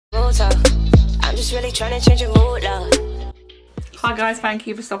just really trying to change your mood, love. Hi guys, thank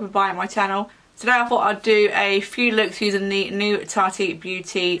you for stopping by at my channel. Today I thought I'd do a few looks using the new Tati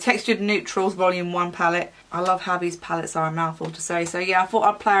Beauty Textured Neutrals Vol.1 palette. I love how these palettes are a mouthful to say. So yeah, I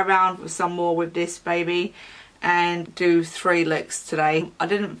thought I'd play around with some more with this baby and do 3 looks today. I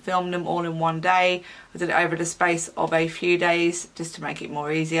didn't film them all in one day. I did it over the space of a few days just to make it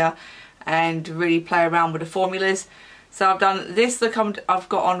more easier and really play around with the formulas. So I've done this look I've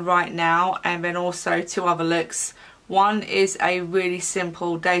got on right now, and then also 2 other looks. One is a really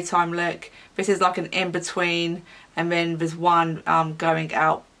simple daytime look. This is like an in-between, and then there's one going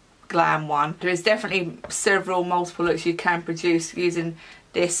out glam one. There is definitely multiple looks you can produce using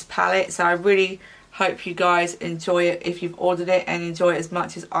this palette, so I really hope you guys enjoy it if you've ordered it, and enjoy it as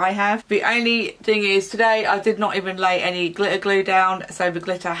much as I have. The only thing is today I did not even lay any glitter glue down, so the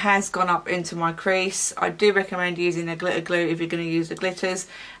glitter has gone up into my crease. I do recommend using a glitter glue if you're going to use the glitters,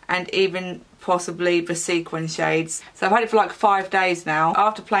 and even possibly the sequin shades. So I've had it for like 5 days now.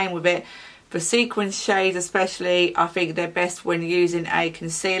 After playing with it, the sequin shades especially, I think they're best when using a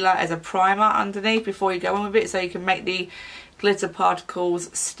concealer as a primer underneath before you go on with it, so you can make the glitter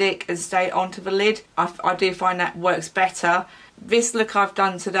particles stick and stay onto the lid. I do find that works better. This look I've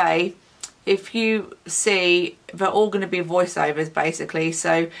done today, if you see, they're all going to be voiceovers basically.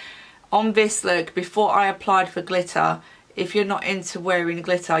 So on this look, before I applied for glitter, if you're not into wearing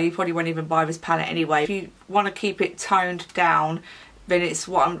glitter, you probably won't even buy this palette anyway. If you want to keep it toned down, then it's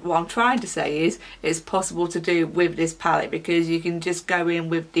what I'm trying to say is it's possible to do with this palette, because you can just go in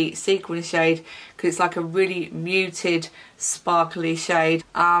with the sequin shade, because it's like a really muted sparkly shade.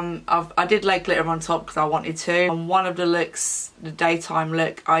 I did lay glitter on top because I wanted to. On one of the looks, the daytime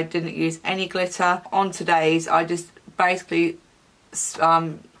look, I didn't use any glitter. On today's, I just basically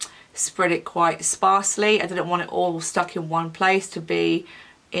spread it quite sparsely. I didn't want it all stuck in one place to be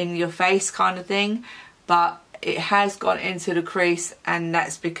in your face kind of thing, but it has gone into the crease, and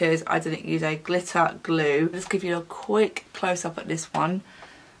that's because I didn't use a glitter glue. I'll just give you a quick close-up at this one,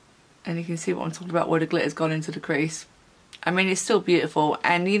 and you can see what I'm talking about, where the glitter's gone into the crease. I mean, it's still beautiful,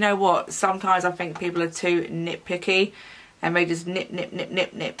 and you know what, sometimes I think people are too nitpicky and they just nip, nip, nip,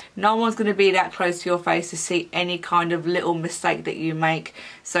 nip, nip. No one's going to be that close to your face to see any kind of little mistake that you make,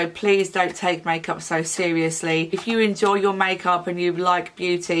 so please don't take makeup so seriously. If you enjoy your makeup and you like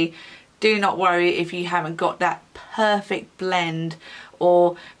beauty, do not worry if you haven't got that perfect blend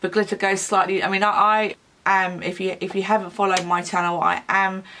or the glitter goes slightly. I mean, I am, if you haven't followed my channel, I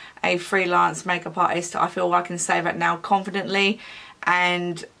am a freelance makeup artist. I feel I can say that now confidently,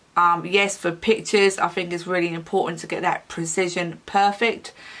 and yes, for pictures I think it's really important to get that precision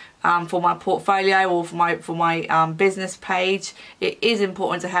perfect. For my portfolio or for my business page, it is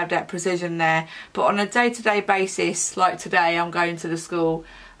important to have that precision there. But on a day-to-day basis, like today I'm going to the school,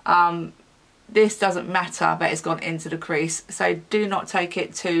 this doesn't matter that it's gone into the crease, so do not take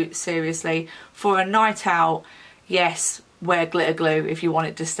it too seriously. For a night out, yes, wear glitter glue if you want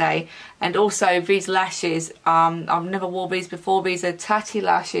it to stay. And also these lashes, I've never wore these before. These are Tatti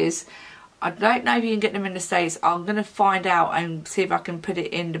lashes. I don't know if you can get them in the States. I'm going to find out and see if I can put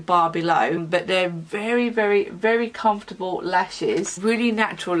it in the bar below. But they're very, very, very comfortable lashes. Really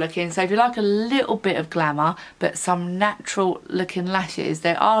natural looking. So if you like a little bit of glamour, but some natural looking lashes,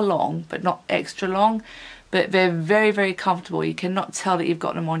 they are long, but not extra long. But they're very, very comfortable. You cannot tell that you've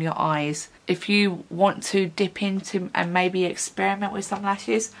got them on your eyes. If you want to dip into and maybe experiment with some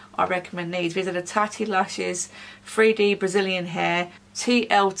lashes, I recommend these. These are the Tati lashes 3D Brazilian hair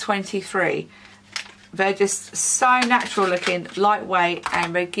TL23. They're just so natural looking, lightweight,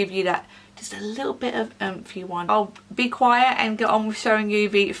 and they give you that just a little bit of oomph you want. I'll be quiet and get on with showing you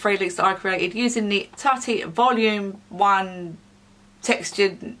the 3 looks that I created using the Tati Vol.1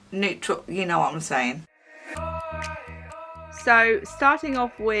 Textured Neutral, you know what I'm saying. So starting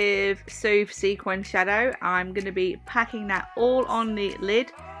off with Soothe Sequin Shadow, I'm going to be packing that all on the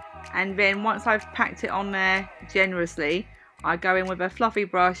lid, and then once I've packed it on there generously, I go in with a fluffy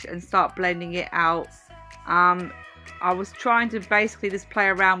brush and start blending it out. I was trying to basically just play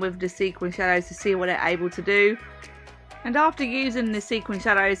around with the sequin shadows to see what they're able to do. And after using the sequin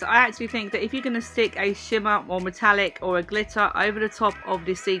shadows, I actually think that if you're going to stick a shimmer or metallic or a glitter over the top of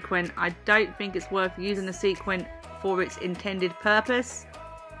the sequin, I don't think it's worth using the sequin for its intended purpose.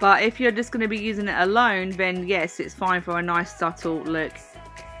 But if you're just going to be using it alone, then yes, it's fine for a nice subtle look.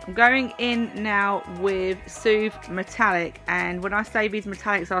 I'm going in now with Soothe Metallic, and when I say these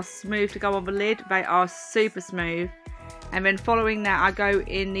metallics are smooth to go on the lid, they are super smooth. And then following that, I go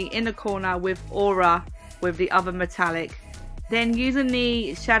in the inner corner with Aura with the other metallic. Then using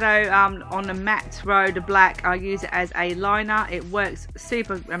the shadow on the matte row, the black, I use it as a liner. It works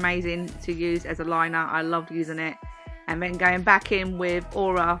super amazing to use as a liner. I loved using it. And then going back in with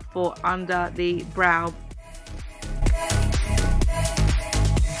Aura for under the brow.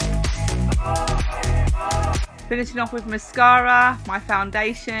 Finishing off with mascara, my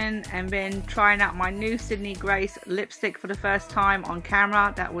foundation, and then trying out my new Sydney Grace lipstick for the first time on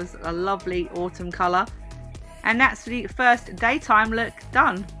camera. That was a lovely autumn colour. And that's the first daytime look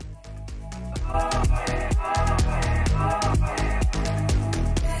done.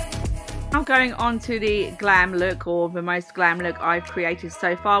 Now going on to the glam look, or the most glam look I've created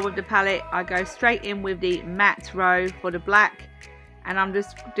so far with the palette. I go straight in with the matte row for the black, and I'm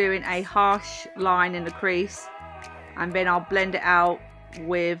just doing a harsh line in the crease, and then I'll blend it out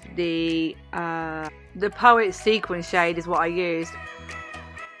with the Poet Sequin shade is what I used.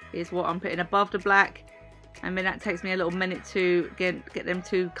 Is what I'm putting above the black. And then that takes me a little minute to get them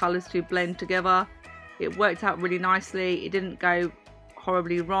two colours to blend together. It worked out really nicely. It didn't go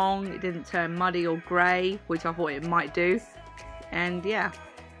horribly wrong. It didn't turn muddy or grey, which I thought it might do. And yeah,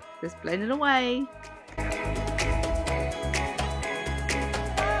 just blend it away.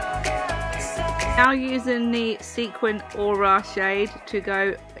 Now using the Sequin Aura shade to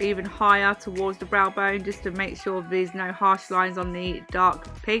go even higher towards the brow bone, just to make sure there's no harsh lines on the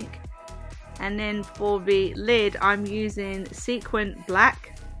dark pink. And then for the lid, I'm using Sequin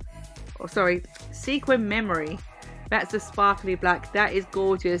Black, or sorry, Sequin Memory. That's a sparkly black. That is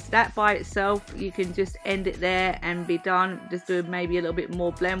gorgeous. That by itself, you can just end it there and be done. Just do maybe a little bit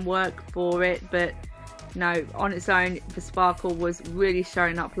more blend work for it, but no, on its own, the sparkle was really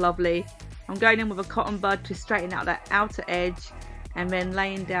showing up lovely. I'm going in with a cotton bud to straighten out that outer edge, and then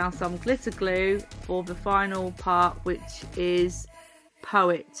laying down some glitter glue for the final part, which is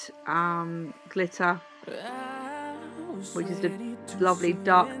Poet glitter, which is the lovely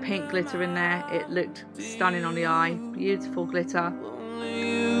dark pink glitter in there. It looked stunning on the eye. Beautiful glitter.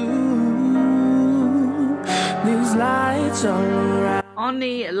 On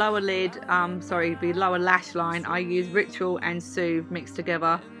the lower lid, the lower lash line, I use Ritual and Soothe mixed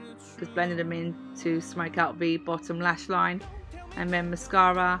together. Just blended them in to smoke out the bottom lash line. And then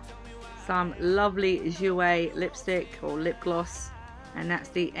mascara, some lovely Jouer lipstick or lip gloss. And that's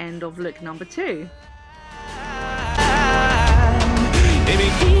the end of look number 2.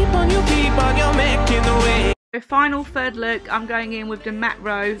 The final third look, I'm going in with the matte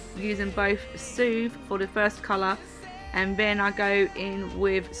row, using both Soothe for the first colour, and then I go in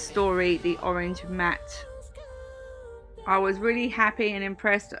with Story, the orange matte. I was really happy and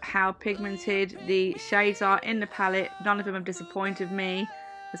impressed at how pigmented the shades are in the palette. None of them have disappointed me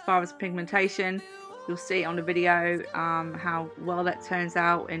as far as pigmentation. You'll see on the video how well that turns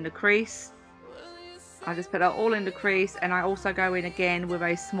out in the crease. I just put that all in the crease, and I also go in again with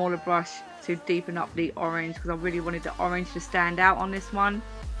a smaller brush to deepen up the orange, because I really wanted the orange to stand out on this one.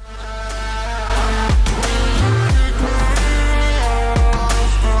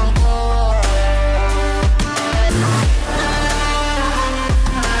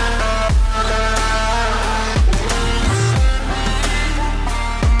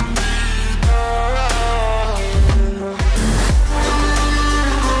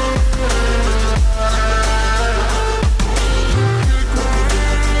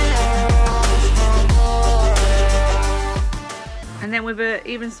 And then with an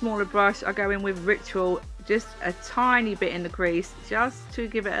even smaller brush, I go in with Ritual, just a tiny bit in the crease, just to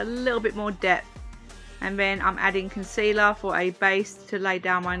give it a little bit more depth. And then I'm adding concealer for a base to lay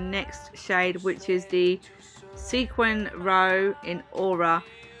down my next shade, which is the Sequin Row in Aura.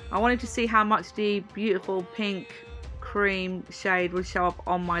 I wanted to see how much the beautiful pink cream shade would show up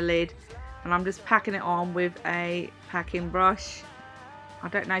on my lid, and I'm just packing it on with a packing brush. I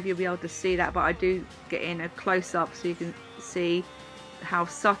don't know if you'll be able to see that, but I do get in a close-up so you can see how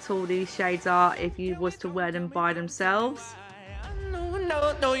subtle these shades are if you was to wear them by themselves.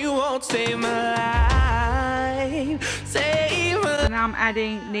 No, you won't save my life. So now I'm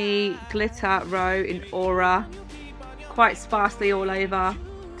adding the glitter row in Aura, quite sparsely all over.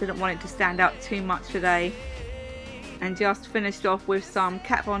 Didn't want it to stand out too much today. And just finished off with some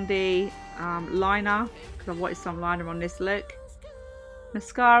Kat Von D liner, because I wanted some liner on this look.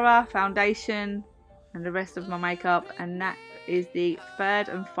 Mascara, foundation, and the rest of my makeup, and that is the third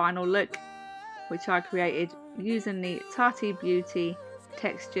and final look, which I created using the Tati Beauty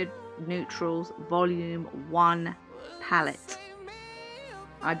Textured Neutrals Volume 1 palette.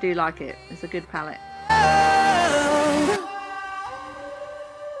 I do like it. It's a good palette.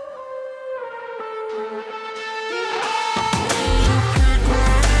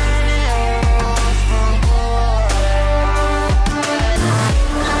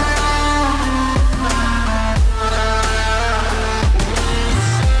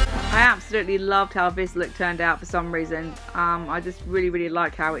 absolutely loved how this look turned out for some reason. I just really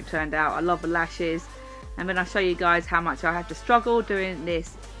like how it turned out. I love the lashes, and then I'll show you guys how much I had to struggle doing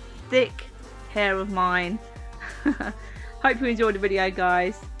this thick hair of mine. Hope you enjoyed the video,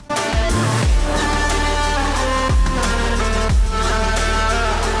 guys.